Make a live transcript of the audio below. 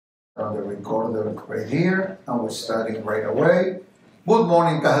on the recorder right here, and we're starting right away. Good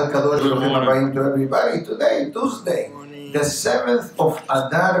morning, Kahal Kadosh, to everybody. Today, Tuesday, the 7th of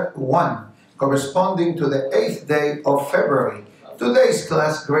Adar 1, corresponding to the 8th day of February. Today's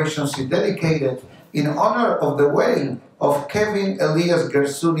class graciously dedicated in honor of the wedding of Kevin Elias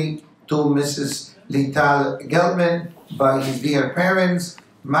Gersuni to Mrs. Lital Gelman by his dear parents,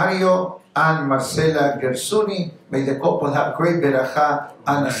 Mario and Marcela Gersuni. May the couple have great beracha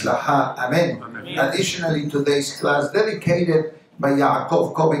and aslaha. Amen. Additionally, today's class dedicated by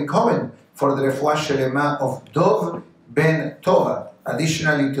Yaakov Cohen for the refuah shelema of Dov ben Tova.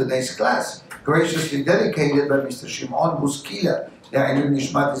 Additionally, today's class graciously dedicated by Mr. Shimon Buskila, the Ilun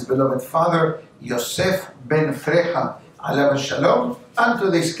Nishmat, his beloved father, Yosef ben Frecha, alav shalom. And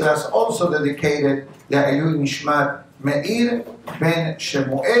today's class also dedicated the Ilun Nishmat Meir ben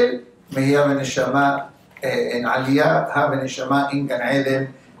Shmuel, may he have a neshama in Aliyah, have a neshama in Gan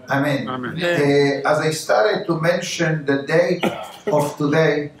Eden. Amen. As I started to mention the date of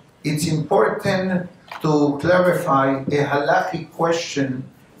today, it's important to clarify a halachic question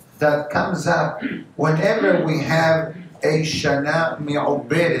that comes up whenever we have a Shana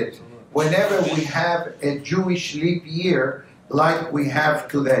Mi'ubedet, whenever we have a Jewish leap year like we have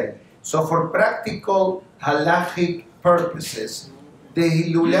today. So for practical halachic purposes, the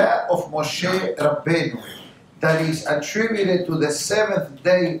Hilulah of Moshe Rabbeinu that is attributed to the 7th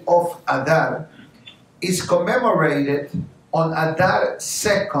day of Adar is commemorated on Adar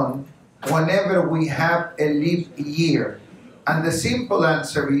 2nd whenever we have a leap year. And the simple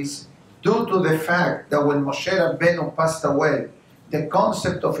answer is due to the fact that when Moshe Rabbeinu passed away, the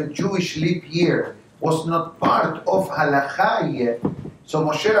concept of a Jewish leap year was not part of halacha yet. So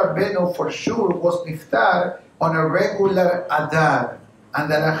Moshe Rabbeinu for sure was niftar on a regular Adar. And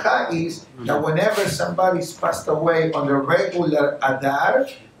the halacha is that whenever somebody's passed away on the regular Adar,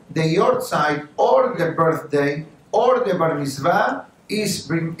 the yortzeit or the birthday or the bar mitzvah is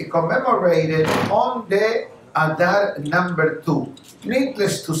commemorated on the Adar number 2.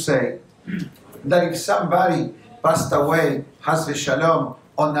 Needless to say that if somebody passed away, Has v'shalom,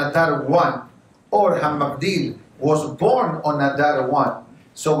 on Adar 1, or Hamavdil was born on Adar 1,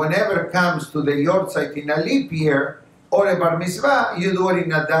 so whenever it comes to the yortzeit in a leap year, or a bar mitzvah, you do it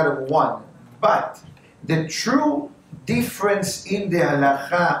in Adar 1. But the true difference in the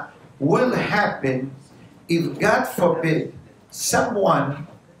halacha will happen if, God forbid, someone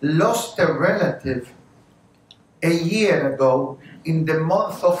lost a relative a year ago in the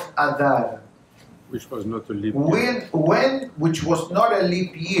month of Adar. Which was not a leap year. Which was not a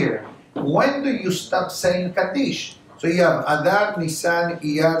leap year. When do you stop saying Kaddish? So you have Adar, Nisan,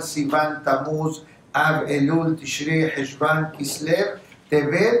 Iyar, Sivan, Tammuz, Av, Elul, Tishri, Heshvan, Kislev,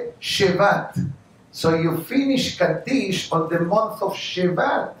 Tevet, Shevat. So you finish Kaddish on the month of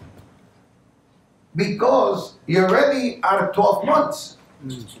Shevat because you already are 12 months.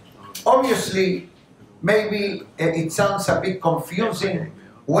 Obviously, maybe it sounds a bit confusing.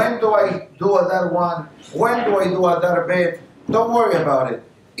 When do I do Adar 1? When do I do Adar Bet? Don't worry about it.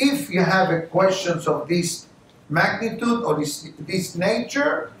 If you have questions of this magnitude or this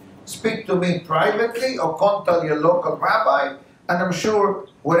nature, speak to me privately or contact your local rabbi, and I'm sure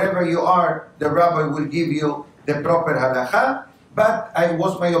wherever you are, the rabbi will give you the proper halacha. But it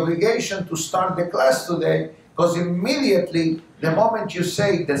was my obligation to start the class today because immediately, the moment you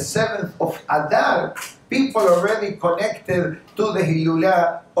say the 7th of Adar, people already connected to the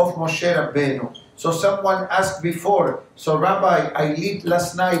Hilulah of Moshe Rabbeinu. So someone asked before, so Rabbi, I lit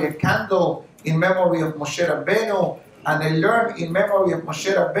last night a candle in memory of Moshe Rabbeinu, and I learned in memory of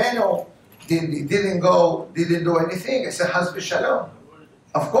Moshe Rabbeinu, didn't do anything. I said, Has v'shalom.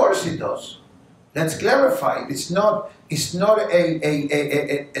 Of course it does. Let's clarify. It's not a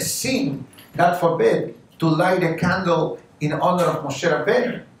sin, God forbid, to light a candle in honor of Moshe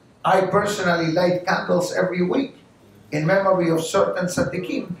Rabbeinu. I personally light candles every week in memory of certain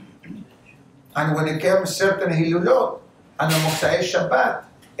tzaddikim. And when it comes certain hilulot, and on Motzei Shabbat,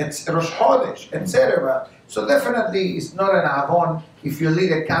 it's Rosh Chodesh, etc. So definitely it's not an avon if you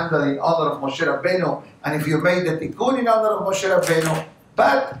lit a candle in honor of Moshe Rabbeinu, and if you made the tikkun in honor of Moshe Rabbeinu,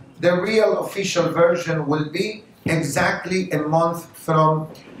 but the real official version will be exactly a month from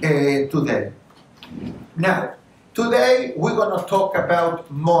today. Now, today we're going to talk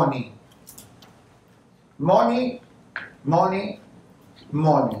about money. Money, money,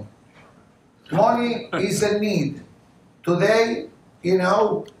 money. Money is a need. Today, you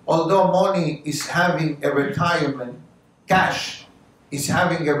know, although money is having a retirement, cash is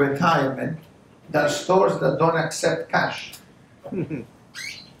having a retirement, there are stores that don't accept cash.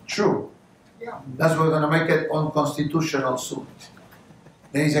 True. Yeah. That's why we're going to make it unconstitutional soon.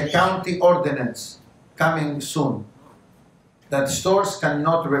 There is a county ordinance coming soon that stores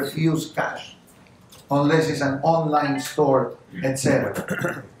cannot refuse cash unless it's an online store,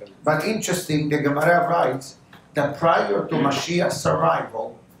 etc. But interesting, the Gemara writes that prior to Mashiach's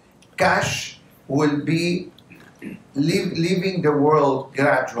arrival, cash will be leaving the world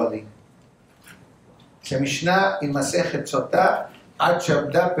gradually. Mishnah in Masechet Sotah, Ad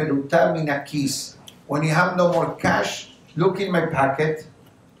Shabda Peruta Min Hakis. When you have no more cash, look in my pocket.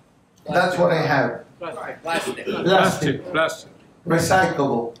 That's what I have. Plastic.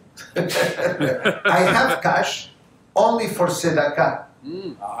 Recyclable. I have cash only for tzedakah.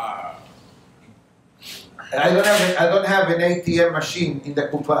 I don't have an ATM machine in the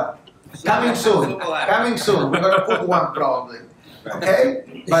kupa. Coming soon. Coming soon. We're going to put one probably.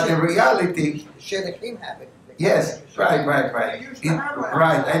 Okay? But in reality, yes, right.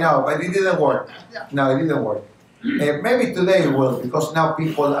 Right, I know, but it didn't work. No, it didn't work. Maybe today it will, because now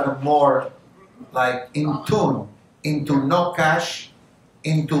people are more like in tune into no cash,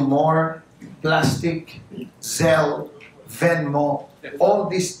 into more plastic, Zelle, Venmo, all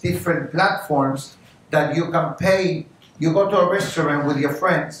these different platforms that you can pay. You go to a restaurant with your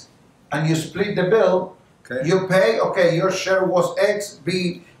friends and you split the bill. Okay. You pay, okay, your share was X,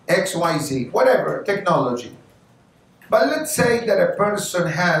 B, X, Y, Z, whatever, technology. But let's say that a person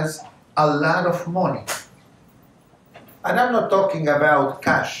has a lot of money. And I'm not talking about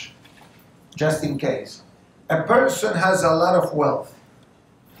cash, just in case. A person has a lot of wealth.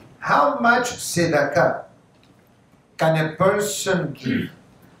 How much tzedakah can a person give?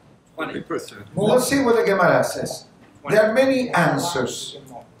 20%. We'll see what the Gemara says. There are many answers.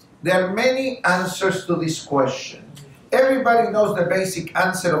 There are many answers to this question. Everybody knows the basic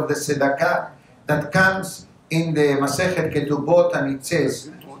answer of the tzedakah that comes in the Masechet Ketubot, and it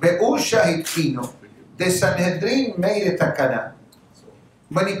says, Be'usha hitkinu. The Sanhedrin made a takana.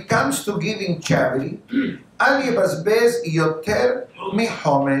 When it comes to giving charity, Al yibazbez yoter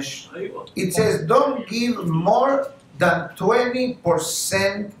mihomesh. It says, don't give more than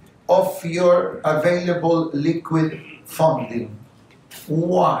 20% of your available liquid funding.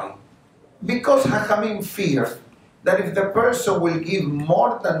 Why? Because Hachamim fear that if the person will give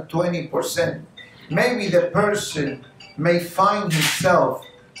more than 20%, maybe the person may find himself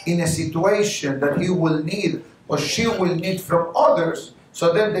in a situation that he will need or she will need from others,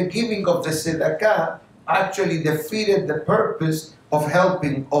 so then the giving of the tzedakah actually defeated the purpose of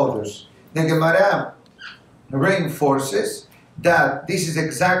helping others. The Gemara reinforces that this is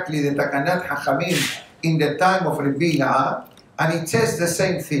exactly the Takanat Hachamim in the time of Rabbi Yosef, and it says the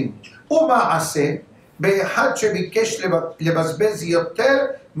same thing. Uma aseh be'echad shebikesh lebazbez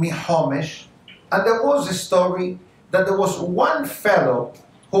yoter mihomesh. And there was a story that there was one fellow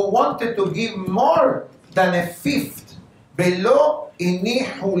who wanted to give more than a fifth. Below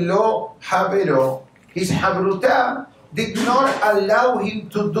inihu lo havero. His habruta did not allow him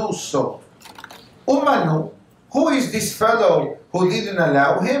to do so. Umanu, who is this fellow who didn't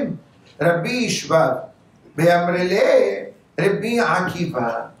allow him? Rabbi Yishva, be'amrele Rabbi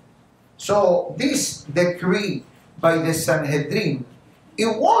Akiva. So this decree by the Sanhedrin,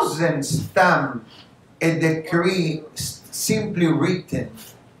 it wasn't stamped a decree simply written,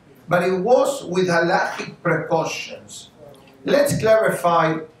 but it was with halachic precautions. Let's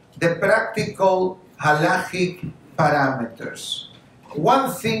clarify the practical halachic parameters.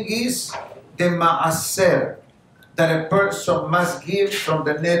 One thing is the ma'aser that a person must give from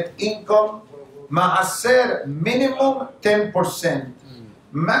the net income. Ma'aser minimum 10%,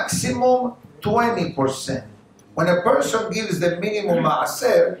 maximum 20%. When a person gives the minimum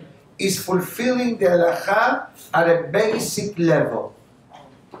ma'aser, is fulfilling the halacha at a basic level.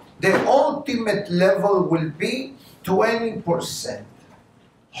 The ultimate level will be 20%.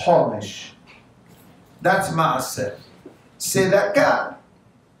 Homesh. That's ma'aser. Tzedakah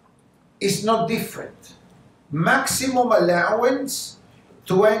is not different. Maximum allowance,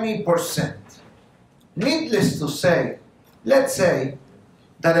 20%. Needless to say, let's say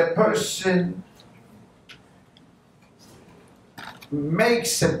that a person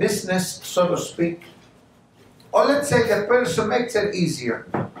makes a business, so to speak, or let's say the person makes it easier.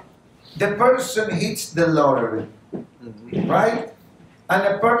 The person hits the lottery, right? And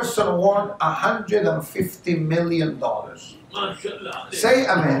the person won $150 million. Say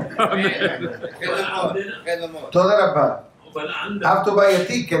amen. Toda Rabba. Have to buy a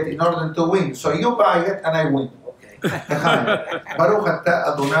ticket in order to win. So you buy it and I win. Baruch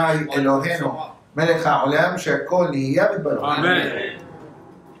atah Adonai Eloheinu melech haolam she'akol nihya b'baruch. Amen.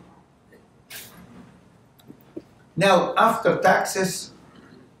 Now, after taxes,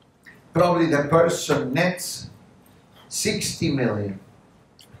 probably the person nets 60 million.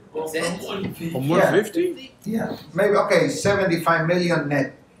 From 150? Yeah, maybe, okay, 75 million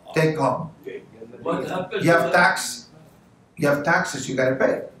net take home. You have taxes you gotta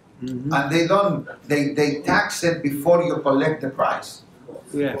pay. And they tax it before you collect the price.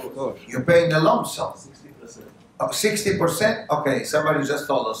 Yeah, of course. You're paying the lump sum. 60%? Okay, somebody just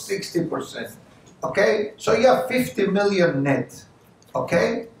told us 60%. Okay, so you have 50 million net.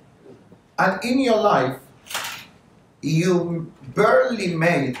 Okay? And in your life, you barely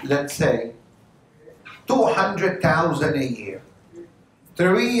made, let's say, 200,000 a year,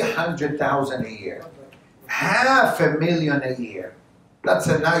 300,000 a year, 500,000 a year. That's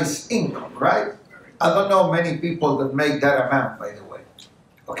a nice income, right? I don't know many people that make that amount, by the way.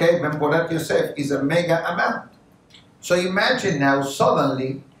 Okay, Rabbi Yosef is a mega amount. So imagine now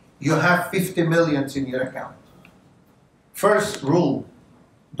suddenly you have 50 millions in your account. First rule,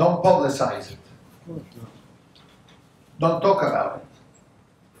 don't publicize it. Don't talk about it.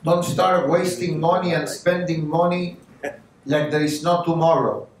 Don't start wasting money and spending money like there is no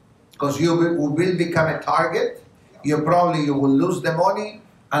tomorrow. Because you will become a target. You will lose the money,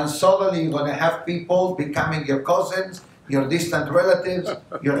 and suddenly you're going to have people becoming your cousins, your distant relatives,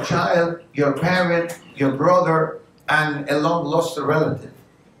 your child, your parent, your brother, and a long lost relative.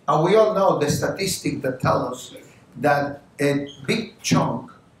 And we all know the statistic that tells us that a big chunk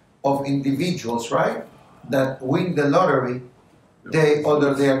of individuals, right, that win the lottery,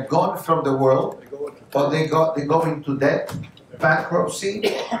 either they are gone from the world, or they go into debt, bankruptcy,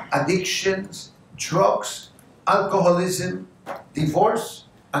 addictions, drugs, alcoholism, divorce,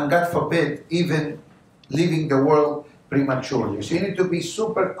 and God forbid, even leaving the world prematurely. So you need to be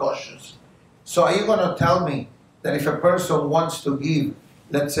super cautious. So are you going to tell me that if a person wants to give,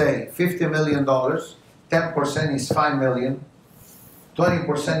 let's say, $50 million, 10% is 5 million,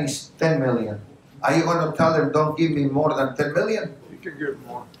 20% is 10 million. Are you going to tell them, don't give me more than 10 million? He can give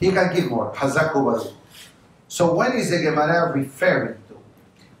more. He can give more. Hazaku baru. So when is the Gemara referring to?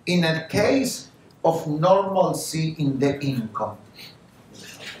 In a case of normalcy in the income.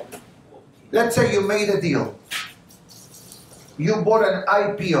 Let's say you made a deal. You bought an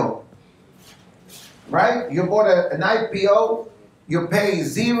IPO. Right? You bought an IPO, you pay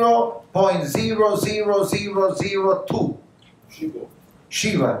 0.00002.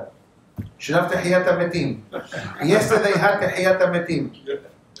 Shiva. Should have Tehiyat HaMetim. Yesterday had Tehiyat HaMetim.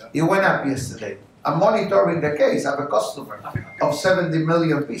 It went up yesterday. I'm monitoring the case. I have a customer of 70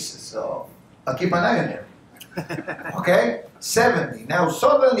 million pieces, so I'll keep an eye on him. Okay? 70. Now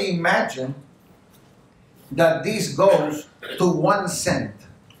suddenly imagine that this goes to 1 cent.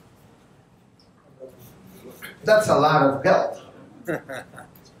 That's a lot of geld.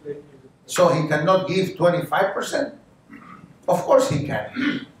 So he cannot give 25%? Of course he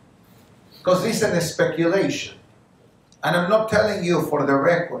can. Because this is a speculation. And I'm not telling you for the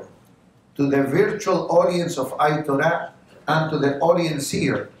record, to the virtual audience of Aventura and to the audience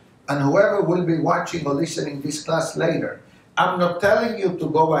here, and whoever will be watching or listening this class later, I'm not telling you to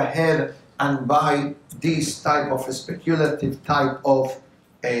go ahead and buy this type of a speculative type of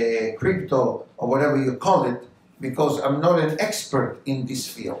crypto or whatever you call it, because I'm not an expert in this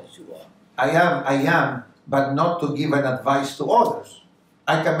field. I am, but not to give an advice to others.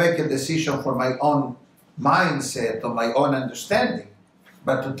 I can make a decision for my own mindset or my own understanding.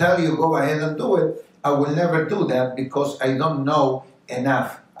 But to tell you, go ahead and do it, I will never do that because I don't know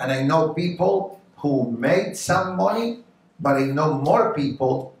enough. And I know people who made some money, but I know more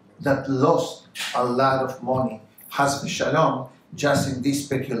people that lost a lot of money. Has v'shalom, just in this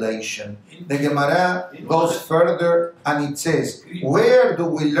speculation. The Gemara goes further and it says, where do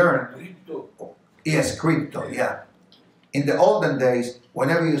we learn? Yes, crypto, yeah. In the olden days,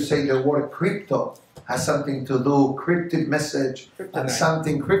 whenever you say the word crypto, has something to do, cryptic message, and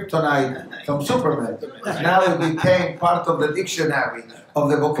something kryptonite from Superman. Now it became part of the dictionary, of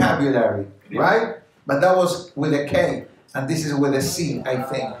the vocabulary, right? But that was with a K, and this is with a C, I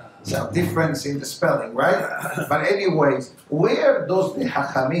think. So difference in the spelling, right? But anyways, where does the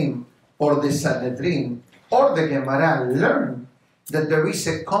Hachamim or the Sanhedrin or the Gemara learn that there is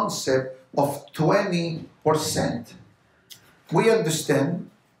a concept of 20%? We understand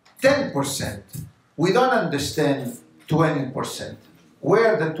 10%. We don't understand 20%.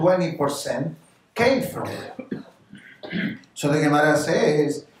 Where the 20% came from. So the Gemara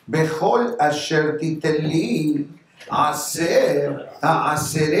says, Bechol asher titeli aser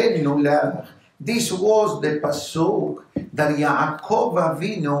ha'aserenu lach. This was the pasuk that Yaakov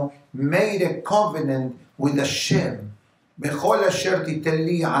Avinu made a covenant with Hashem. Bechol asher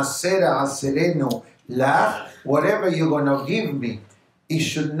titeli aser ha'aserenu lach. Whatever you're going to give me, it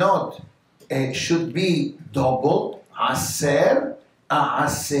should not. Should be double, aser,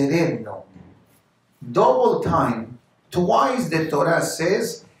 a'asereno. Double time. Twice the Torah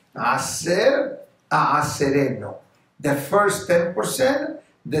says aser a'asereno. The first 10%,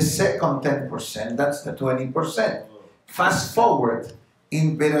 the second 10%. That's the 20%. Fast forward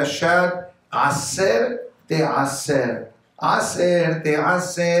in Berashat, aser te'aser. Aser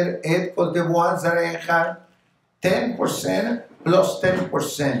te'aser et kol devoa zarecha. 10% plus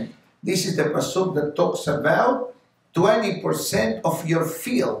 10%. This is the pasuk that talks about 20% of your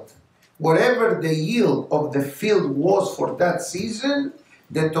field. Whatever the yield of the field was for that season,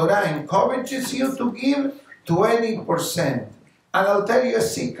 the Torah encourages you to give 20%. And I'll tell you a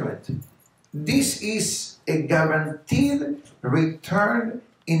secret. This is a guaranteed return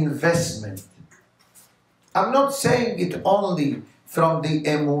investment. I'm not saying it only from the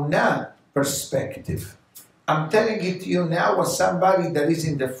emunah perspective. I'm telling it to you now as somebody that is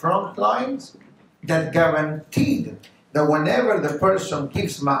in the front lines, that guaranteed that whenever the person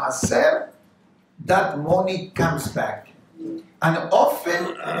gives ma'aser, that money comes back. And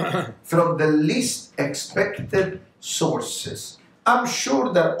often from the least expected sources. I'm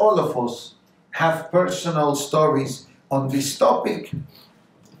sure that all of us have personal stories on this topic,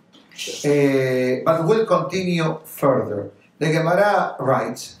 but we'll continue further. The Gemara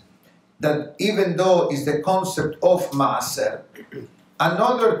writes that even though it's the concept of ma'aser,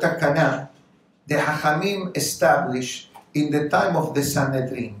 another takana the Hachamim established in the time of the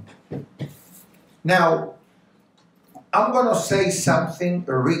Sanhedrin. Now, I'm going to say something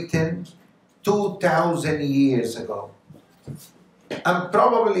written 2,000 years ago. And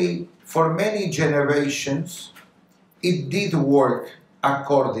probably for many generations, it did work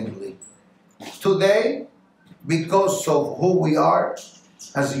accordingly. Today, because of who we are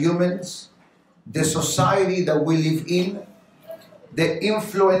as humans, the society that we live in, the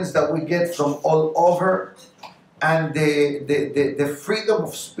influence that we get from all over, and the freedom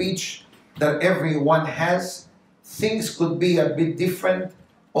of speech that everyone has, things could be a bit different,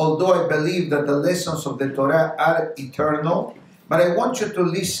 although I believe that the lessons of the Torah are eternal. But I want you to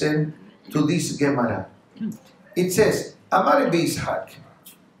listen to this Gemara. It says, Amar Rabbi Yitzhak,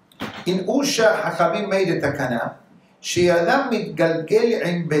 in Usha Hachamim made a takana, she'adam mitgalgel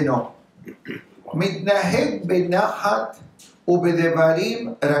im beno, mitnaheg benachat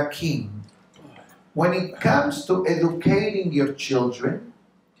ubedevarim rakim. When it comes to educating your children,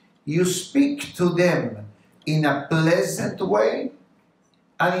 you speak to them in a pleasant way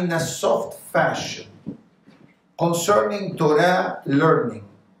and in a soft fashion concerning Torah learning.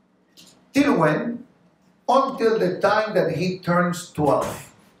 Till when? Until the time that he turns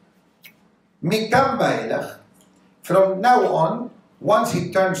 12. Mikam ba'elach, from now on, once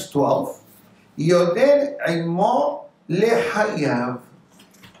he turns 12, yoder imo lehayav.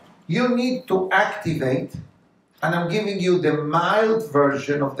 You need to activate, and I'm giving you the mild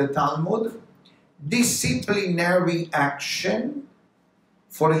version of the Talmud, disciplinary action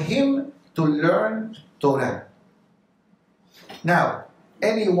for him to learn Torah. Now,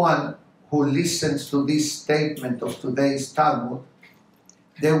 anyone who listens to this statement of today's Talmud,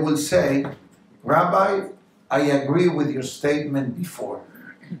 they will say, Rabbi, I agree with your statement before.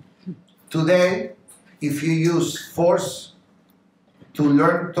 Today, if you use force to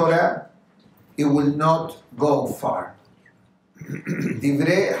learn Torah, it will not go far.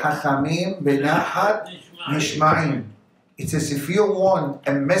 Divrei Hachamim benachat nishma'im. It says if you want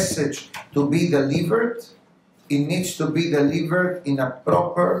a message to be delivered, it needs to be delivered in a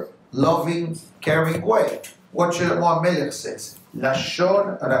proper, loving, caring way. What Shlomo HaMelech says,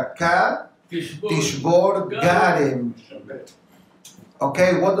 Lashon Raka Tishbor Garem.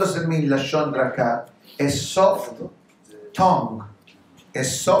 Okay, what does it mean, Lashon Raka? A soft tongue. A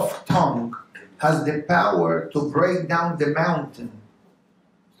soft tongue has the power to break down the mountain.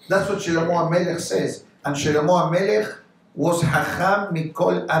 That's what Shlomo HaMelech says. And Shlomo HaMelech was Hacham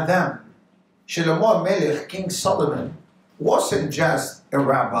Mikol Adam. Shlomo HaMelech, King Solomon, wasn't just a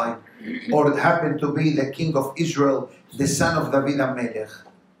rabbi or happened to be the king of Israel, the son of David HaMelech.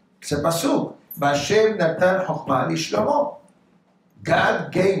 It's a pasuk. B'Hashem natan chokhmah li Shlomo.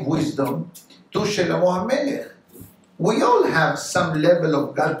 God gave wisdom to Shlomo HaMelech. We all have some level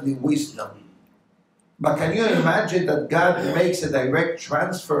of godly wisdom. But can you imagine that God makes a direct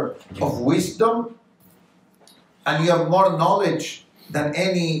transfer of wisdom and you have more knowledge than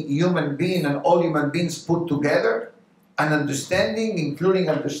any human being and all human beings put together, and understanding, including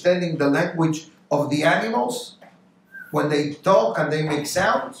understanding the language of the animals when they talk and they make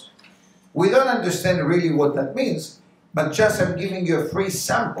sounds? We don't understand really what that means, but just I'm giving you a free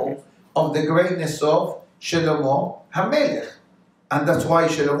sample of the greatness of Shlomo HaMelech. And that's why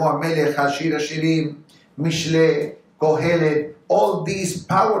Shlomo HaMelech has Shir HaShirim, Mishle, Kohelet, all these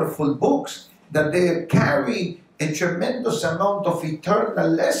powerful books that they carry a tremendous amount of eternal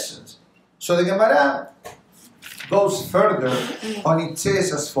lessons. So the Gemara goes further and it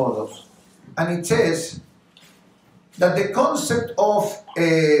says as follows. And it says that the concept of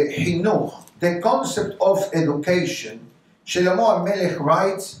chinuch, the concept of education, Shlomo HaMelech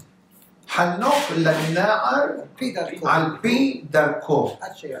writes, Hanoch la'na'ar al pi darko.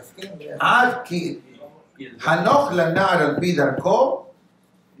 Hanoch la'na'ar al pi darko.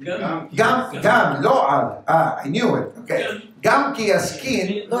 Gam, lo al. I knew it. Okay. Gam ki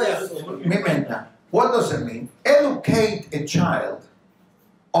yaskin mimena. What does it mean? Educate a child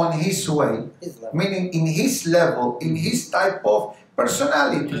on his way, meaning in his level, in his type of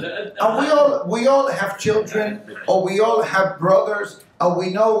personality. And we all have children, or we all have brothers, and we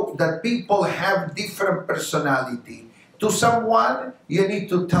know that people have different personality. To someone, you need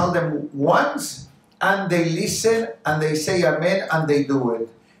to tell them once, and they listen, and they say amen, and they do it.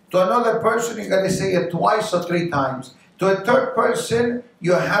 To another person, you got to say it twice or 3 times. To a third person,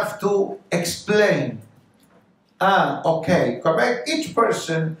 you have to explain. Okay, correct? Each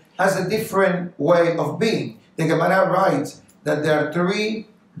person has a different way of being. The Gemara writes that there are 3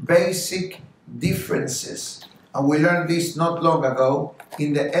 basic differences. And we learned this not long ago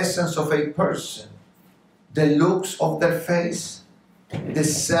in the essence of a person. The looks of their face, the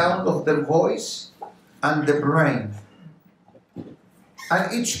sound of their voice, and the brain.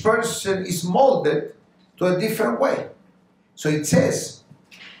 And each person is molded to a different way. So it says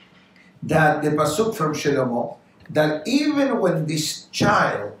that the pasuk from Shlomo, that even when this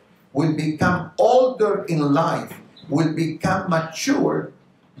child will become older in life, will become mature,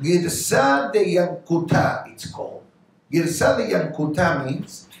 Girsa de Yankuta, it's called. Girsa de Yankuta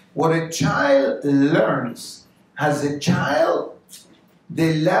means what a child learns as a child,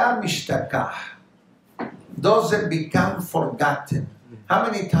 de la mishtakah, doesn't become forgotten. How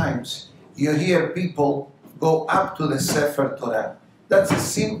many times you hear people go up to the Sefer Torah? That's a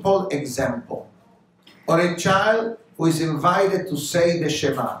simple example. Or a child who is invited to say the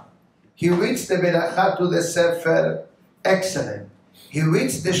Shema. He reads the Beracha to the Sefer, excellent. He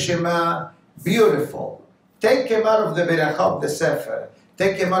reads the Shema, beautiful. Take him out of the Beracha of the Sefer,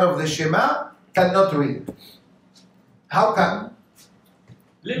 take him out of the Shema, cannot read. How come?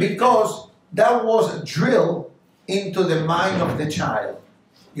 Because that was drilled into the mind of the child.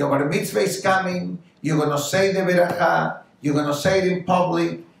 Your bar mitzvah is coming, you're going to say the Beracha, you're going to say it in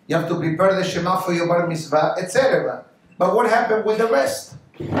public, you have to prepare the Shema for your bar mitzvah, etc. But what happened with the rest?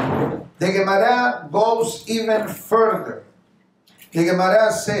 The Gemara goes even further. The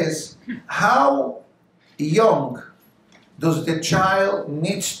Gemara says, how young does the child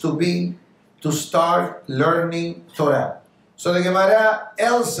needs to be to start learning Torah? So the Gemara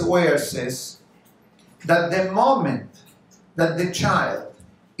elsewhere says that the moment that the child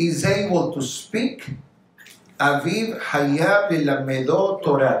is able to speak, Aviv Hayav Lamedo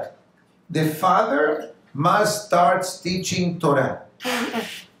Torah. The father must start teaching Torah.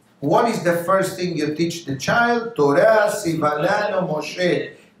 What is the first thing you teach the child? Torah, Sivalano,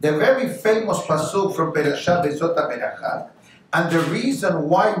 Moshe. The very famous pasuk from Perashat Bezot HaBeracha. And the reason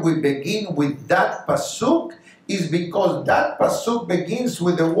why we begin with that pasuk is because that pasuk begins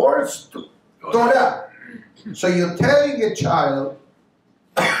with the words Torah. So you're telling a child,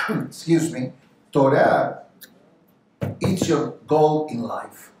 excuse me, Torah, it's your goal in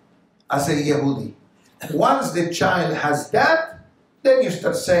life as a Yehudi. Once the child has that, then you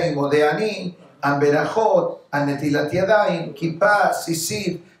start saying Modeani, and Berachot, and Netilat Yadayim, Kippah,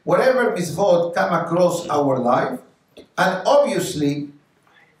 Sisid, whatever mitzvot come across our life. And obviously,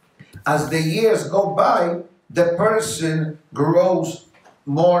 as the years go by, the person grows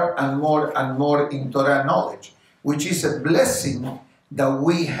more and more and more in Torah knowledge, which is a blessing that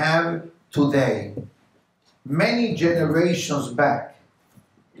we have today. Many generations back,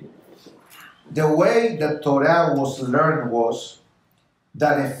 the way that Torah was learned was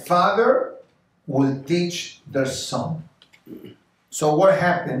that a father will teach their son. So what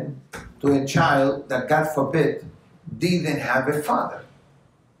happened to a child that, God forbid, didn't have a father?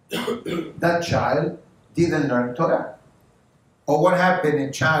 That child didn't learn Torah. Or what happened to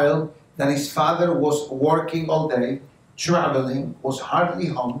a child that his father was working all day, traveling, was hardly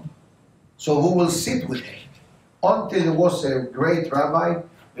home, so who will sit with him? Until there was a great rabbi,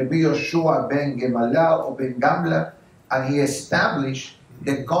 Rabbi Yoshua ben Gemala or ben Gamla, and he established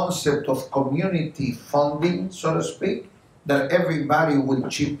the concept of community funding, so to speak, that everybody will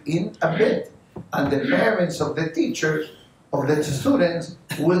chip in a bit, and the parents of the teachers, of the students,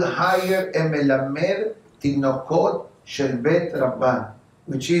 will hire a melamed tinokot shel bet rabban,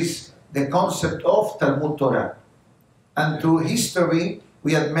 which is the concept of Talmud Torah. And through history,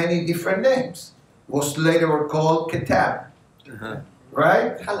 we had many different names. It was later called Kitab,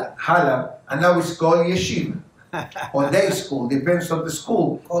 right? Halab. And now it's called Yeshiva, or day school, depends on the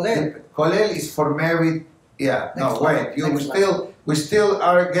school. Kolel is for married. Yeah, no, wait. We still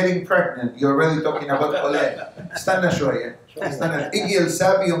are getting pregnant. You're already talking about Kolel. Stana shoya. Igi el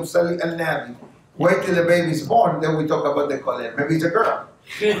sabi sali al nabi. Wait till the baby's born, then we talk about the Kolel. Maybe it's a girl.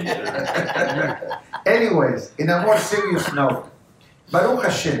 Anyways, in a more serious note, Baruch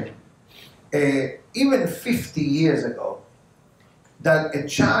Hashem, even 50 years ago, that a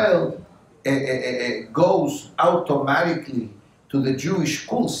child goes automatically to the Jewish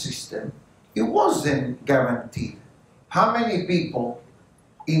school system, it wasn't guaranteed. How many people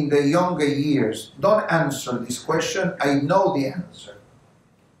in the younger years, don't answer this question, I know the answer.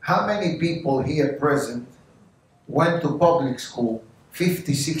 How many people here present went to public school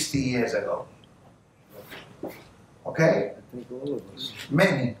 50, 60 years ago? Okay? I think all of us.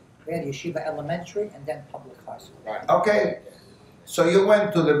 Many. We had Yeshiva Elementary and then public high school. Right. Okay? So you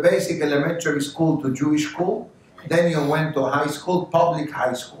went to the basic elementary school to Jewish school, then you went to high school, public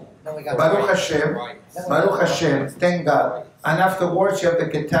high school. Then we got Baruch Hashem, Right. Baruch Hashem, thank God. And afterwards you have the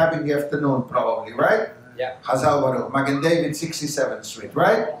Kitab in the afternoon probably, right? Yeah. Hazal Baruch, Magen David 67th Street,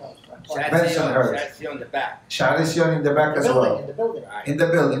 right? Benson Hurst. That's on the back. Shari Sion in the back as well. in the building. Right. In the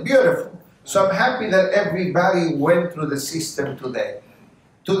building, beautiful. So I'm happy that everybody went through the system today.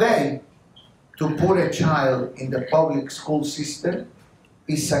 Today, to put a child in the public school system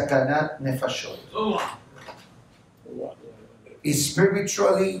is sakanat nefashot. Is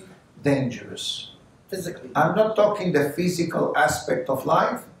spiritually dangerous. Physically. I'm not talking the physical aspect of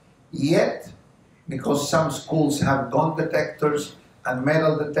life yet, because some schools have gun detectors and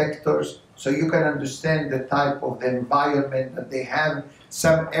metal detectors, so you can understand the type of the environment that they have.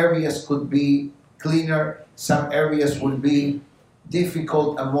 Some areas could be cleaner, some areas would be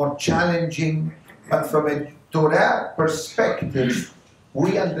difficult and more challenging, but from a Torah perspective,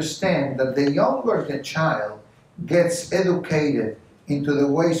 we understand that the younger the child gets educated into the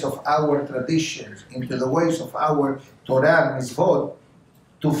ways of our traditions, into the ways of our Torah mitzvot,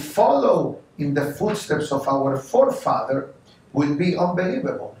 to follow in the footsteps of our forefather will be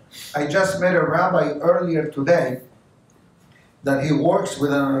unbelievable. I just met a rabbi earlier today that he works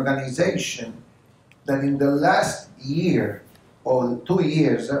with an organization that in the last year or 2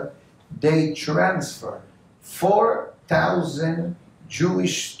 years, they transfer 4,000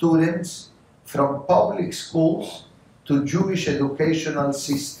 Jewish students from public schools to Jewish educational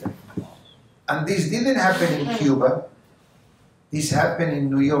system. And this didn't happen in Cuba, this happened in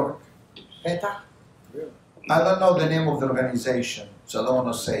New York. Beta? I don't know the name of the organization, so I don't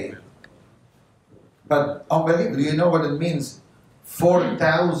want to say it. But unbelievable, you know what it means?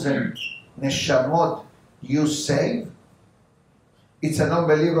 4,000 neshamot you save? It's an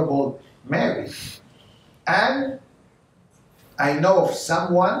unbelievable marriage. And I know of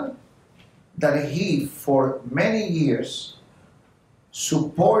someone that he, for many years,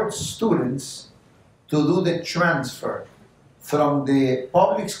 supports students to do the transfer from the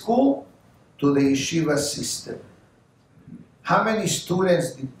public school to the yeshiva system. How many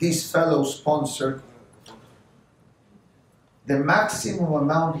students did this fellow sponsor? The maximum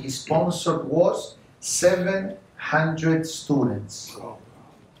amount he sponsored was 700 students.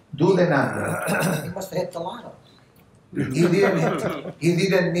 Do the number. He must have hit the lotto. He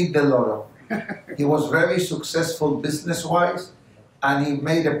didn't need the lotto. He was very successful business-wise, and he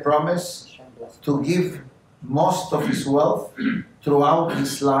made a promise to give most of his wealth throughout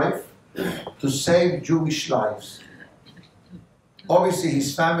his life to save Jewish lives. Obviously,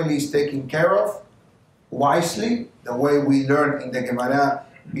 his family is taken care of wisely, the way we learned in the Gemara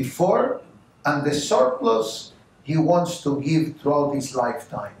before, and the surplus he wants to give throughout his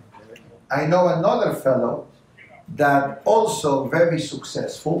lifetime. I know another fellow that also very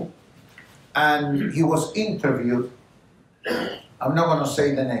successful, and he was interviewed, I'm not going to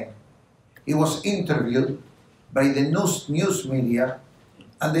say the name, he was interviewed by the news media,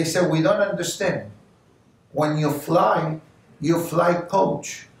 and they said, we don't understand. When you fly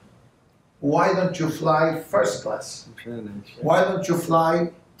coach. Why don't you fly first class? Why don't you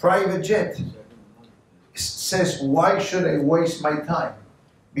fly private jet? Says, why should I waste my time?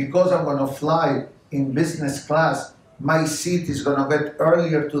 Because I'm going to fly in business class, my seat is going to get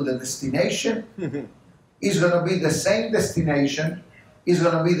earlier to the destination. It's going to be the same destination. It's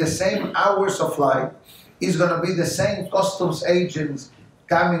going to be the same hours of flight. It's going to be the same customs agents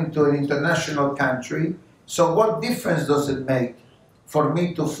coming to an international country. So what difference does it make for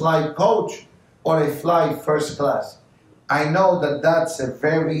me to fly coach or I fly first class? I know that that's a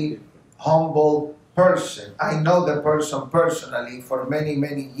very humble person. I know the person personally for many,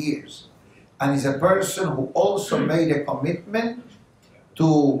 many years. And he's a person who also made a commitment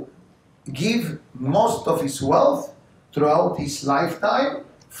to give most of his wealth throughout his lifetime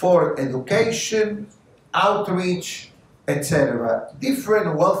for education, outreach, etc.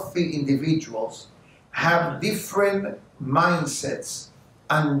 Different wealthy individuals have different mindsets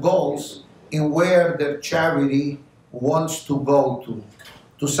and goals in where their charity wants to go to.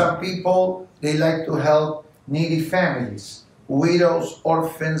 To some people, they like to help needy families, widows,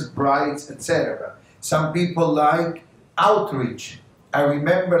 orphans, brides, etc. Some people like outreach. I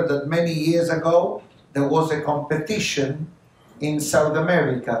remember that many years ago, there was a competition in South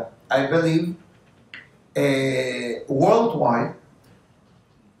America, I believe, worldwide,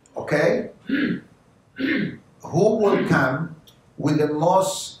 okay? Who will come with the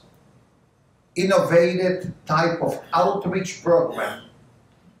most innovative type of outreach program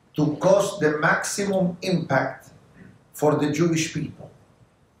to cause the maximum impact for the Jewish people.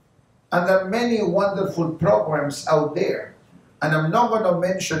 And there are many wonderful programs out there. And I'm not going to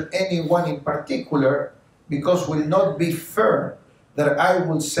mention any one in particular because it will not be fair that I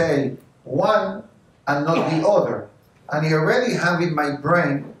will say one and not the other. And I already have in my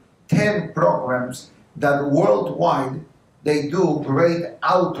brain 10 programs that worldwide they do great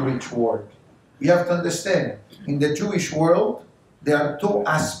outreach work. You have to understand, in the Jewish world, there are two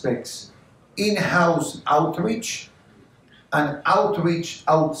aspects: in-house outreach and outreach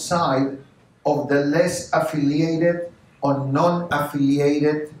outside of the less affiliated or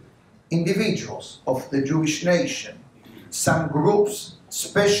non-affiliated individuals of the Jewish nation. Some groups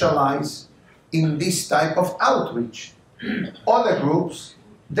specialize in this type of outreach. Other groups,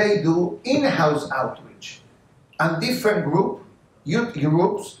 they do in-house outreach. And different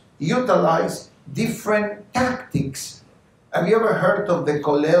groups utilize different tactics. Have you ever heard of the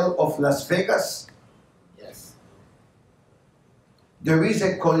Kollel of Las Vegas? Yes. There is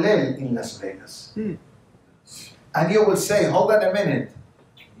a Kollel in Las Vegas. And you will say, hold on a minute.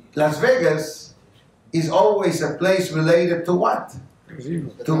 Las Vegas is always a place related to what? Casino.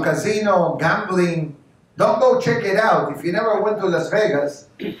 To casino, gambling. Don't go check it out. If you never went to Las Vegas,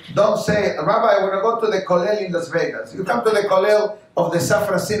 don't say, Rabbi, I want to go to the Kollel in Las Vegas. You come to the Kollel of the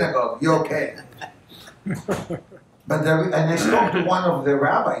Safra Synagogue, you're okay. But and I spoke to one of the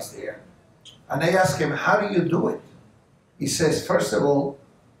rabbis there, and I asked him, how do you do it? He says, first of all,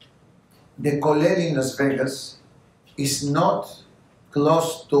 the Kollel in Las Vegas is not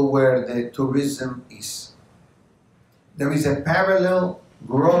close to where the tourism is. There is a parallel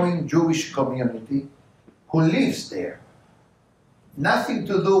growing Jewish community who lives there. Nothing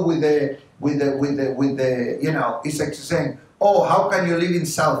to do with the you know, it's like saying, oh, how can you live in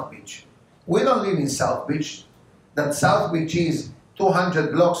South Beach? We don't live in South Beach. That South Beach is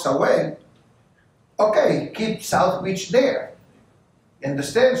 200 blocks away. Okay, keep South Beach there.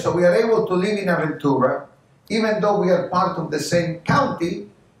 Understand? So we are able to live in Aventura, even though we are part of the same county,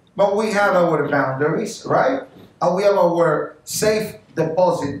 but we have our boundaries, right? And we have our safe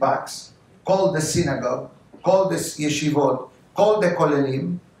deposit box, called the synagogue, called the yeshivot, called the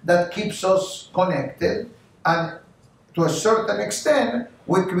kollelim, that keeps us connected. And to a certain extent,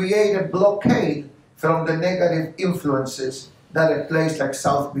 we create a blockade from the negative influences that a place like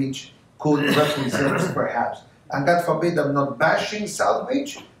South Beach could represent, perhaps. And God forbid, I'm not bashing South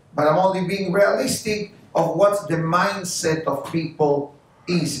Beach, but I'm only being realistic of what the mindset of people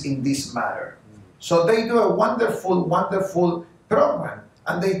is in this matter. So they do a wonderful, wonderful program.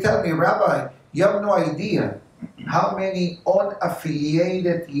 And they tell me, Rabbi, you have no idea how many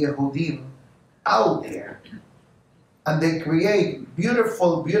unaffiliated Yehudim out there. And they create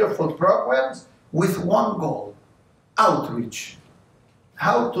beautiful, beautiful programs with one goal: outreach.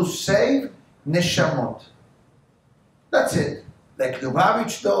 How to save neshamot. That's it. Like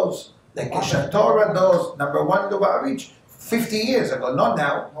Lubavitch does, like Torah does. Number one, Lubavitch, 50 years ago, not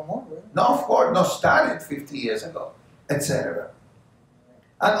now. No more, really? No, of course, not started 50 years ago, etc.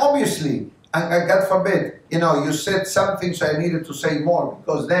 And obviously, and God forbid, you know, you said something, so I needed to say more,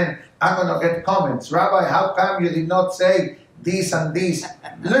 because then I'm going to get comments. Rabbi, how come you did not say this and this?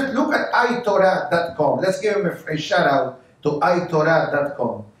 Look at itorah.com. Let's give him a shout out to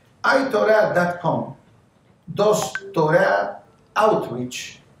itorah.com. itorah.com does Torah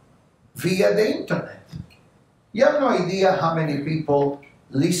outreach via the internet. You have no idea how many people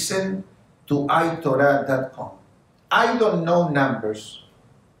listen to itorah.com. I don't know numbers.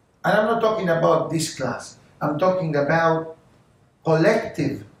 And I'm not talking about this class. I'm talking about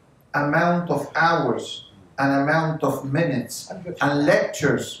collective amount of hours and amount of minutes and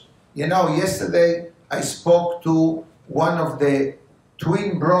lectures. You know, yesterday I spoke to one of the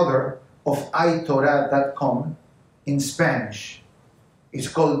twin brother of iTorah.com in Spanish. It's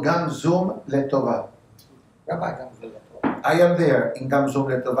called Gamzum Letova. Rabbi comes with it. I am there in Gamzum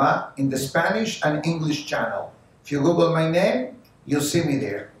Letova in the Spanish and English channel. If you Google my name, you'll see me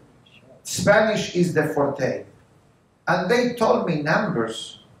there. Spanish is the forte. And they told me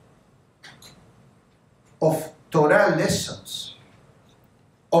numbers of Torah lessons,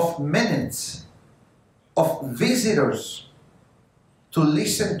 of minutes, of visitors to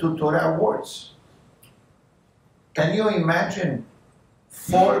listen to Torah words. Can you imagine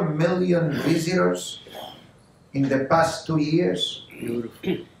 4 million visitors in the past 2 years?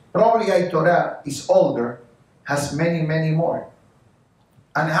 Beautiful. Probably iTorah is older, has many, many more.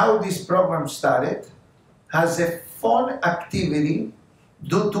 And how this program started has a fun activity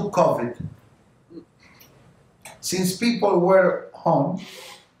due to COVID. Since people were home,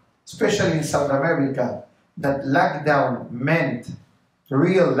 especially in South America, that lockdown meant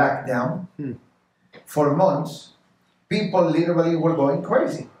real lockdown for months, people literally were going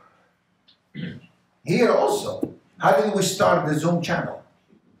crazy. Here also, how did we start the Zoom channel?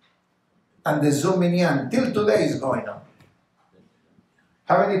 And the Zoom Minyan till today is going on.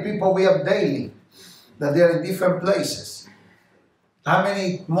 How many people we have daily that they are in different places? How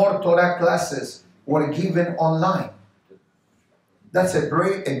many more Torah classes were given online? That's a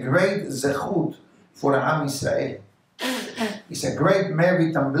great zechut for Am Israel. It's a great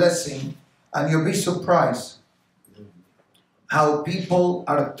merit and blessing, and you'll be surprised how people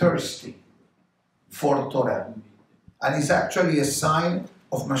are thirsty for Torah. And it's actually a sign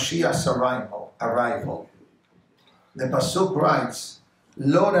of Mashiach's arrival. The Pasuk writes,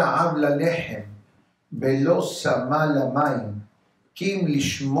 Lo ra'av lalechem velo sama lamayim kim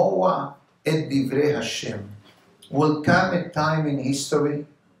lishmoa et divrei Hashem. Will come a time in history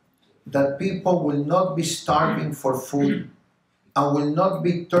that people will not be starving for food and will not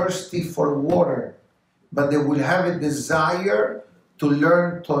be thirsty for water, but they will have a desire to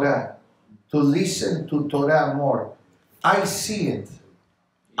learn Torah, to listen to Torah more. I see it.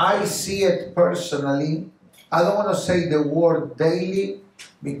 I see it personally. I don't want to say the word daily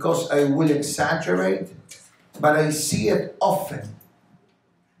because I will exaggerate, but I see it often.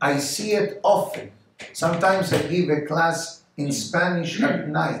 I see it often. Sometimes I give a class in Spanish at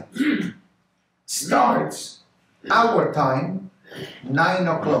night. Starts our time, 9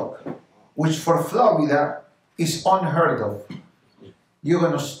 o'clock, which for Florida is unheard of. You're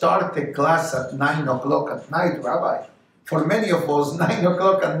going to start a class at 9 o'clock at night, Rabbi. For many of us, 9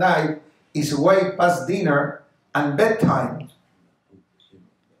 o'clock at night is way past dinner and bedtime.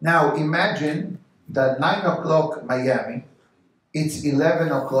 Now imagine that 9 o'clock Miami, it's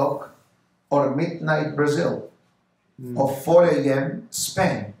 11 o'clock or midnight Brazil, or 4 a.m.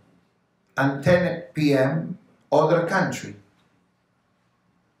 Spain, and 10 p.m. other country.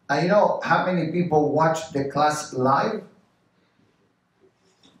 And you know how many people watch the class live?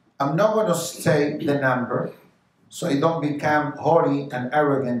 I'm not going to say the number, so I don't become haughty and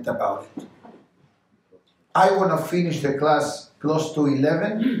arrogant about it. I want to finish the class close to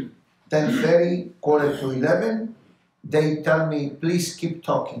 11, 10:30, quarter to 11. They tell me, please keep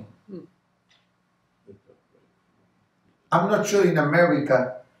talking. I'm not sure in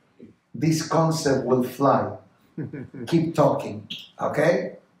America this concept will fly. Keep talking,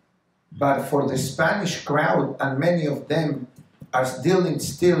 okay? But for the Spanish crowd, and many of them are dealing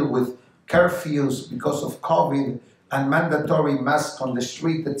still with curfews because of COVID and mandatory masks on the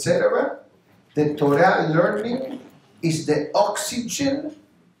street, etc., the Torah learning is the oxygen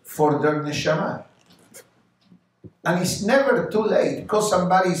for their neshama. And it's never too late, because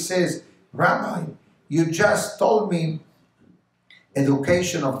somebody says, Rabbi, you just told me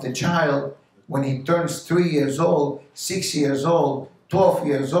education of the child when he turns 3 years old, 6 years old, 12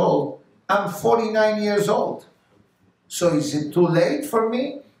 years old. I'm 49 years old. So is it too late for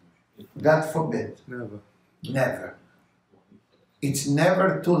me? God forbid. Never. Never. It's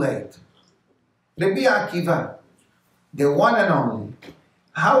never too late. Rabbi Akiva, the one and only,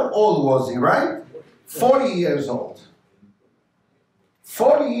 how old was he, right? 40 years old.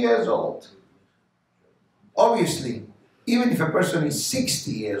 40 years old. Obviously, even if a person is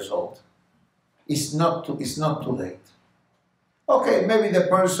 60 years old, it's not too late. Okay, maybe the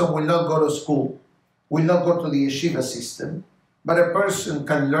person will not go to school, will not go to the yeshiva system, but a person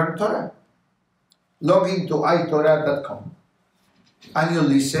can learn Torah. Log into iTorah.com and you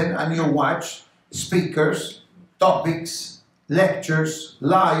listen and you watch speakers, topics, lectures,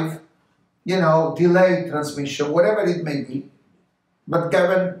 live, delayed transmission, whatever it may be, but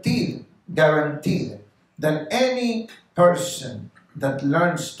guaranteed that any person that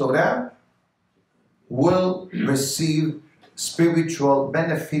learns Torah will receive spiritual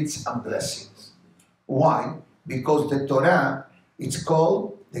benefits and blessings. Why? Because the Torah, it's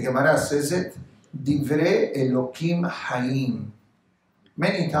called, the Gemara says it, Divrei Elokim Hayim.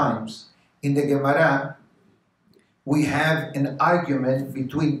 Many times in the Gemara, we have an argument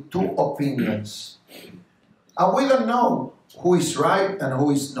between two opinions. And we don't know who is right and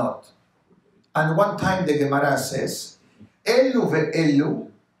who is not. And one time the Gemara says, Elu ve'elu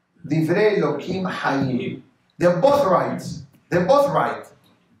divrei Elokim hayim. They're both right. They're both right.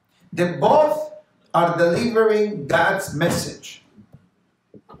 They both are delivering God's message.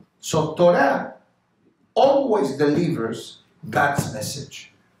 So Torah always delivers God's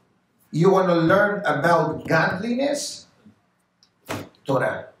message. You want to learn about godliness?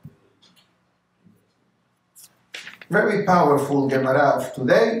 Torah. Very powerful Gemara of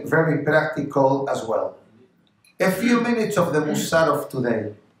today, very practical as well. A few minutes of the Musar of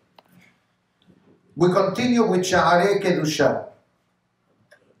today. We continue with Sha'arei Kedusha.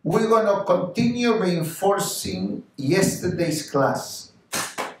 We're going to continue reinforcing yesterday's class.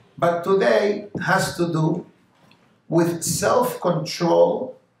 But today has to do with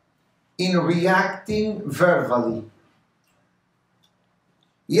self-control in reacting verbally.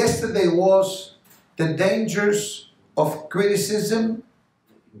 Yesterday was the dangers of criticism,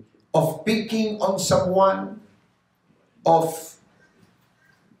 of picking on someone, of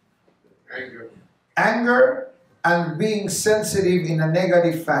anger, and being sensitive in a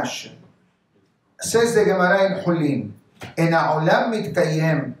negative fashion. Says the Gemara in Hulin, En ha'olam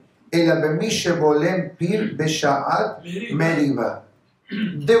mitkayem ela b'mi shebolem pir b'sha'at meriva.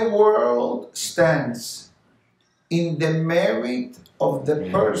 The world stands in the merit of the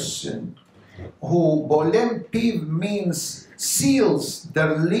person who bolem piv means seals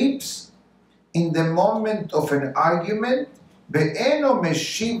their lips in the moment of an argument. Ve'eno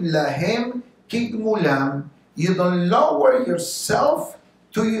meshiv lahem kigmulam. You don't lower yourself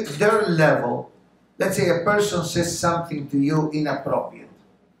to their level. Let's say a person says something to you inappropriate,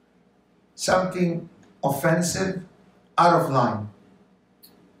 something offensive, out of line.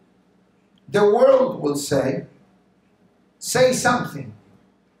 The world will say something.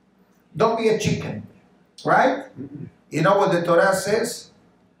 Don't be a chicken, right? You know what the Torah says?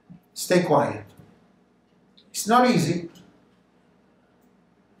 Stay quiet. It's not easy.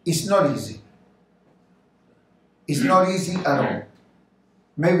 It's not easy. It's not easy at all.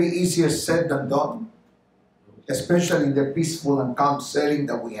 Maybe easier said than done, especially in the peaceful and calm setting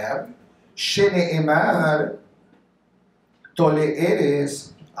that we have. Shene'emar tole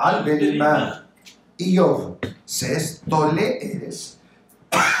eres al belima. Iyov says, tole eres.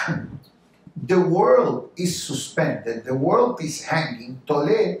 The world is suspended. The world is hanging.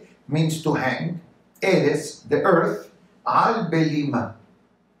 Tole means to hang. Eres, the earth. Al belima.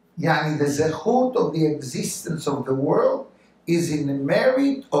 Yani the zechut of the existence of the world is in the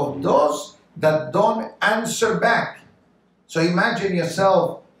merit of those that don't answer back. So imagine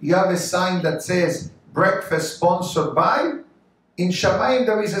yourself, you have a sign that says, breakfast sponsored by. In Shamayim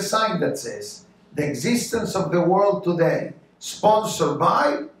there is a sign that says, the existence of the world today, sponsored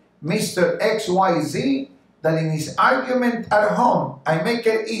by Mr. XYZ, that in his argument at home, I make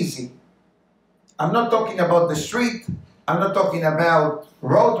it easy. I'm not talking about the street, I'm not talking about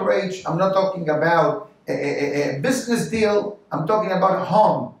road rage, I'm not talking about a business deal, I'm talking about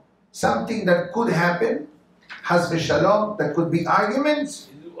home. Something that could happen, has v'shalom, that could be arguments.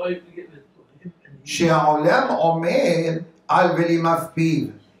 She'a'olam omer al v'limav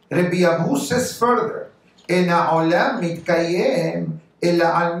piv. Rabbi Abu says further, En ha'olam mitkayem ela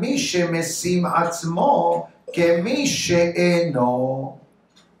al mi shemesim atzmo kemi she'eno.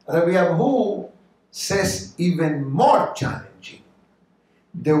 Rabbi Abu says even more challenging.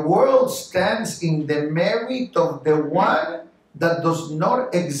 The world stands in the merit of the one that does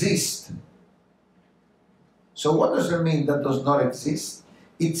not exist. So what does it mean that does not exist?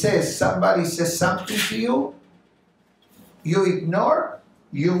 It says somebody says something to you, you ignore,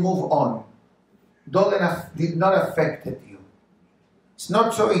 you move on. Did not affect you. It's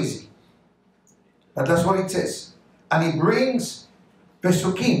not so easy. But that's what it says. And it brings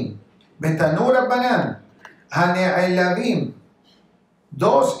Pesukim, Betanu Rabbanan, Hane'elavim,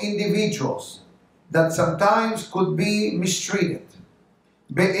 those individuals that sometimes could be mistreated,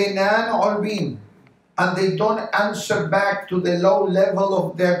 Be'enan Olbim, and they don't answer back to the low level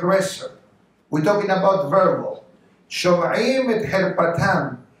of the aggressor. We're talking about verbal. Shom'im et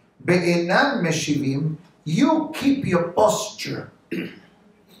herpatam, Be'enan Meshivim, you keep your posture.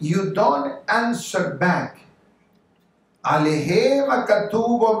 You don't answer back. Alehem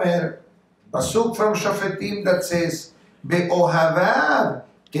HaKatuv Omer, pasuk from Shofetim that says, Be'ohavav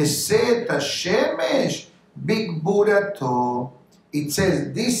keset hashemesh Big Buddha too. It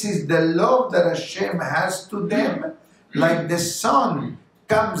says, this is the love that Hashem has to them, like the sun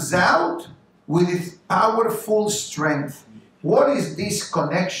comes out with its powerful strength. What is this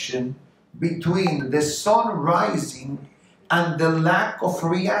connection between the sun rising and the lack of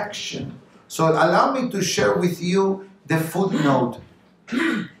reaction? So allow me to share with you the footnote.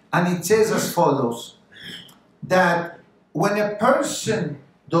 And it says as follows, that when a person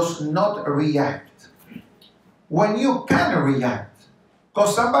does not react, when you can react,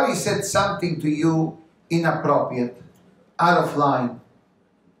 because somebody said something to you inappropriate, out of line,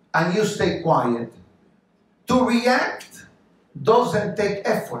 and you stay quiet, to react doesn't take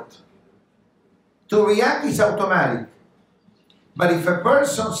effort. To react is automatic. But if a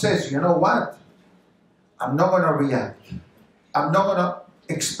person says, you know what, I'm not going to react, I'm not going to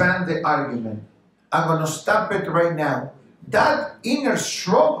expand the argument, I'm going to stop it right now, that inner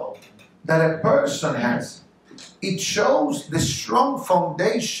struggle that a person has, it shows the strong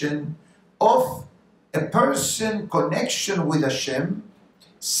foundation of a person's connection with Hashem,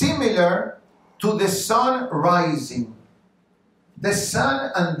 similar to the sun rising. The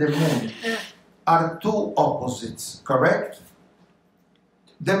sun and the moon are two opposites, correct?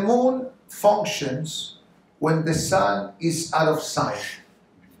 The moon functions when the sun is out of sight.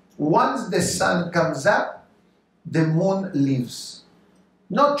 Once the sun comes up, the moon leaves.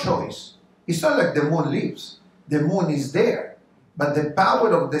 No choice. It's not like the moon leaves. The moon is there. But the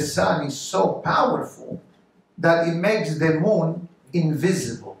power of the sun is so powerful that it makes the moon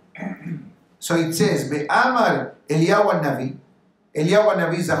invisible. So it says, Be'amar Eliyahu Navi, Eliyahu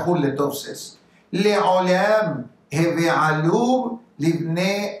Navi Zachur Letov says, Le'olam heve'alub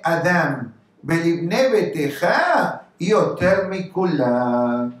libnei Adam, be'libnei betecha yoter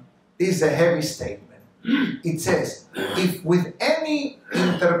mikulam. This is a heavy statement. It says, if with any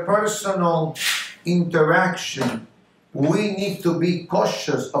interpersonal interaction we need to be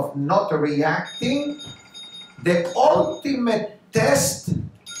cautious of not reacting, the ultimate test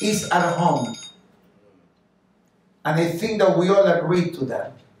is at home. And I think that we all agree to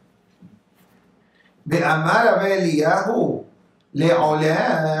that. Be'amar Eliyahu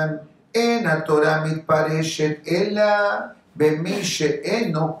le'olam en haTorah mitpareshet ela במי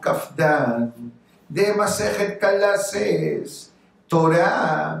שאינו קפדן. The Masechet Kala says,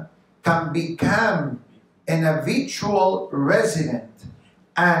 Torah can become an habitual resident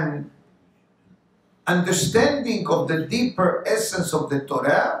and understanding of the deeper essence of the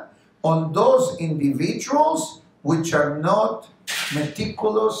Torah on those individuals which are not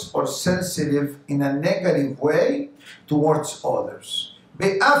meticulous or sensitive in a negative way towards others.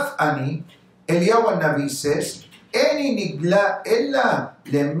 Be'af ani, Eliyahu Navi says, Eni nigla ella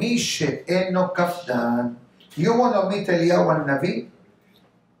lemí she'eno kafdan. You want to meet Eliyahu Navi?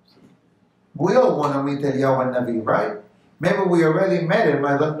 We all want to meet Eliyahu Navi, right? Maybe we already met him.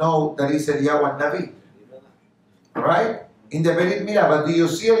 I don't know that he's Eliyahu Navi. Right? In the Berit Milah. But do you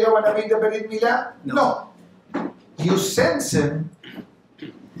see Eliyahu Navi in the Berit Milah? No. You sense him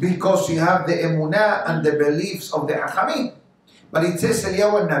because you have the emunah and the beliefs of the Achamim. But it says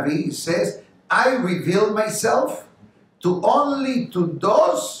Eliyahu Navi, it says, I reveal myself only to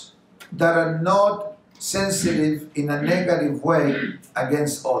those that are not sensitive in a negative way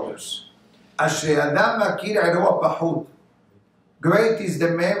against others. Great is the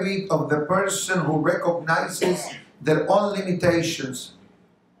merit of the person who recognizes their own limitations.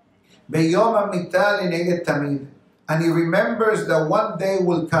 And he remembers that one day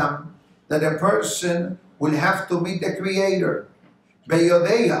will come that a person will have to meet the Creator.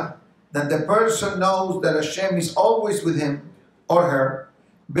 That the person knows that Hashem is always with him or her.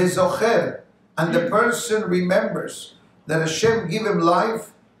 Bezocher, and the person remembers that Hashem gave him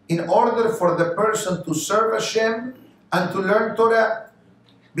life in order for the person to serve Hashem and to learn Torah.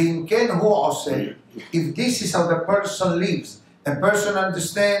 If this is how the person lives, a person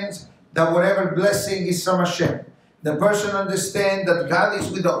understands that whatever blessing is from Hashem. The person understands that God is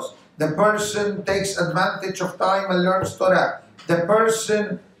with us. The person takes advantage of time and learns Torah. The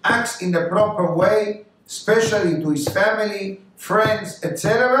person acts in the proper way, especially to his family, friends,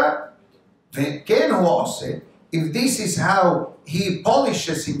 etc. If this is how he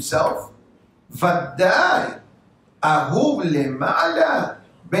polishes himself, ודאי אהוב למעלה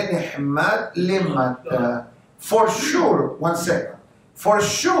בנחמד למטה. For sure, one second, for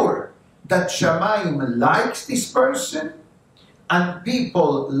sure that Shamayim likes this person and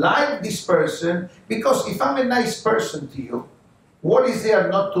people like this person, because if I'm a nice person to you, what is there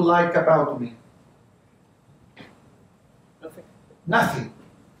not to like about me? Nothing. Nothing.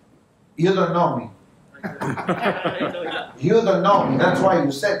 You don't know me. You don't know me. That's why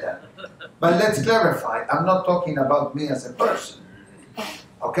you said that. But let's clarify, I'm not talking about me as a person.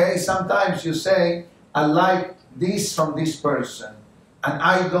 Okay, sometimes you say, I like this from this person, and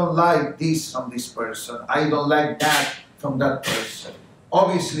I don't like this from this person. I don't like that from that person.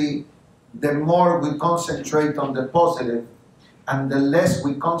 Obviously, the more we concentrate on the positive, and the less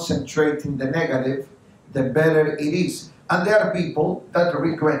we concentrate in the negative, the better it is. And there are people that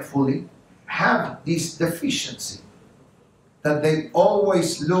regretfully have this deficiency, that they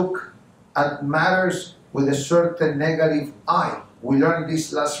always look at matters with a certain negative eye. We learned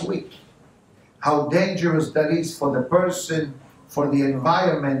this last week, how dangerous that is for the person, for the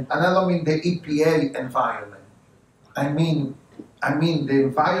environment, and I don't mean the EPA environment. I mean the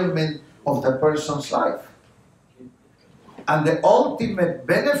environment of the person's life. And the ultimate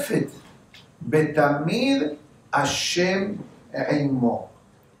benefit, betamid Hashem imo,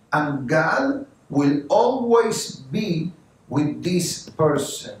 and God will always be with this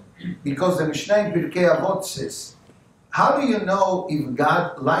person. Because the Mishnah in Pirkei Avot says, how do you know if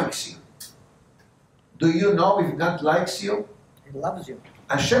God likes you? Do you know if God likes you? He loves you.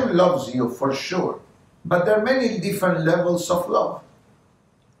 Hashem loves you for sure. But there are many different levels of love.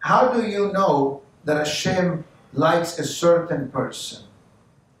 How do you know that Hashem likes a certain person?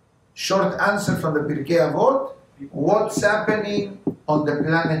 Short answer from the Pirkei Avot, what's happening on the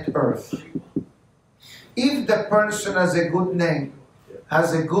planet Earth? If the person has a good name,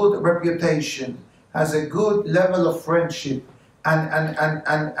 has a good reputation, has a good level of friendship, and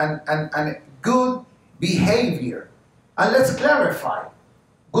good behavior. And let's clarify,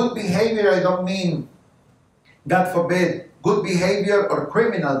 good behavior, I don't mean, God forbid, good behavior or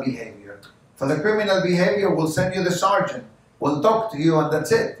criminal behavior. For the criminal behavior, we'll send you the sergeant, we'll talk to you, and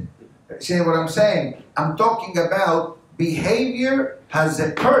that's it. See what I'm saying? I'm talking about behavior as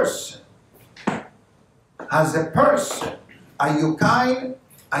a person. As a person. Are you kind?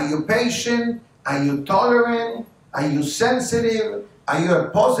 Are you patient? Are you tolerant? Are you sensitive? Are you a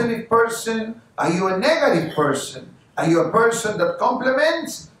positive person? Are you a negative person? Are you a person that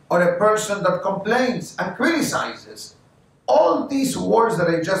compliments or a person that complains and criticizes? All these words that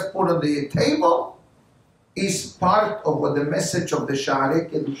I just put on the table is part of what the message of the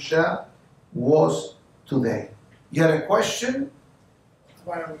Sha'arei Kedusha was today. You had a question? That's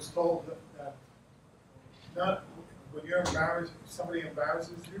why I was told that not when you're embarrassed, somebody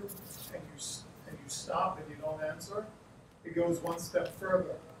embarrasses you, and you stop and you don't answer, it goes one step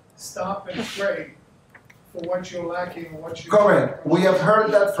further. Stop and pray for what you're lacking and what you. Correct. We have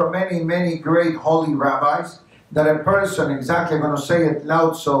heard that from many, many great holy rabbis, that a person, exactly, I'm going to say it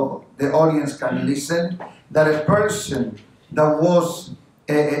loud so the audience can listen, that a person that was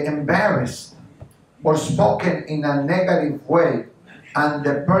embarrassed or spoken in a negative way, and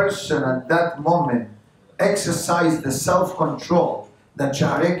the person at that moment exercised the self-control that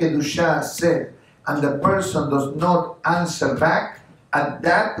Sha'arei Kedusha said, and the person does not answer back, at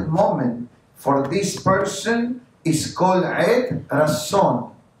that moment, for this person, is called Ed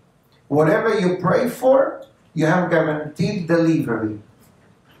Rason. Whatever you pray for, you have guaranteed delivery.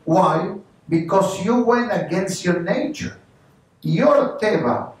 Why? Because you went against your nature. Your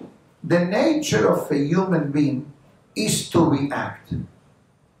teva, the nature of a human being, is to react.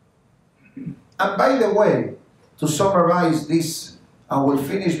 And by the way, to summarize this, I will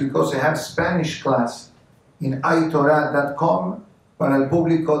finish because I have Spanish class in itorah.com para el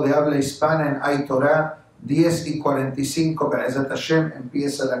público de habla hispana en itorah 10:45, Be'ezat Hashem,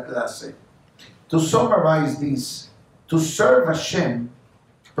 empieza la clase. To summarize this, to serve Hashem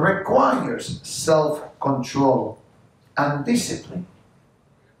requires self-control and discipline.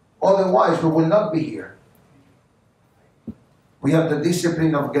 Otherwise, we will not be here. We have the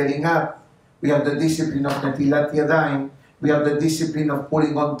discipline of getting up. We have the discipline of Netilat Yadayim. We have the discipline of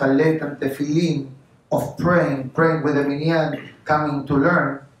putting on talet and tefillin, of praying with the minyan, coming to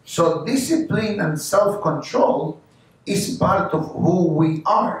learn. So discipline and self-control is part of who we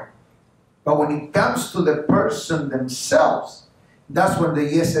are. But when it comes to the person themselves, that's when the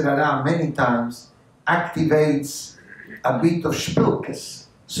Yetzer Hara many times activates a bit of spilkes,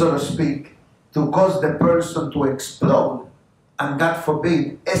 so to speak, to cause the person to explode and, God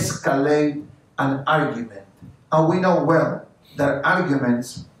forbid, escalate an argument. And we know well that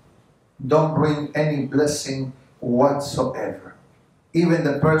arguments don't bring any blessing whatsoever. Even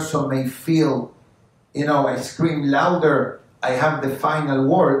the person may feel, I scream louder, I have the final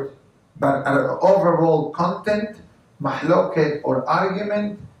word, but our overall content, mahloket or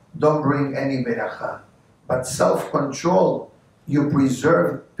argument, don't bring any beracha. But self-control, you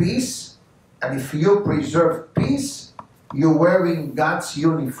preserve peace, and if you preserve peace, you're wearing God's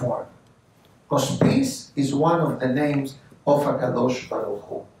uniform. Because peace is one of the names of HaKadosh Baruch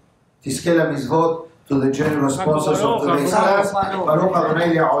Hu. Tiskela Mizvot to the general sponsors of today's class. Baruch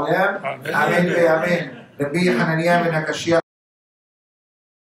Adonai Le'olam. Amen ve'amen. Rabbi Hananiah ben Akashia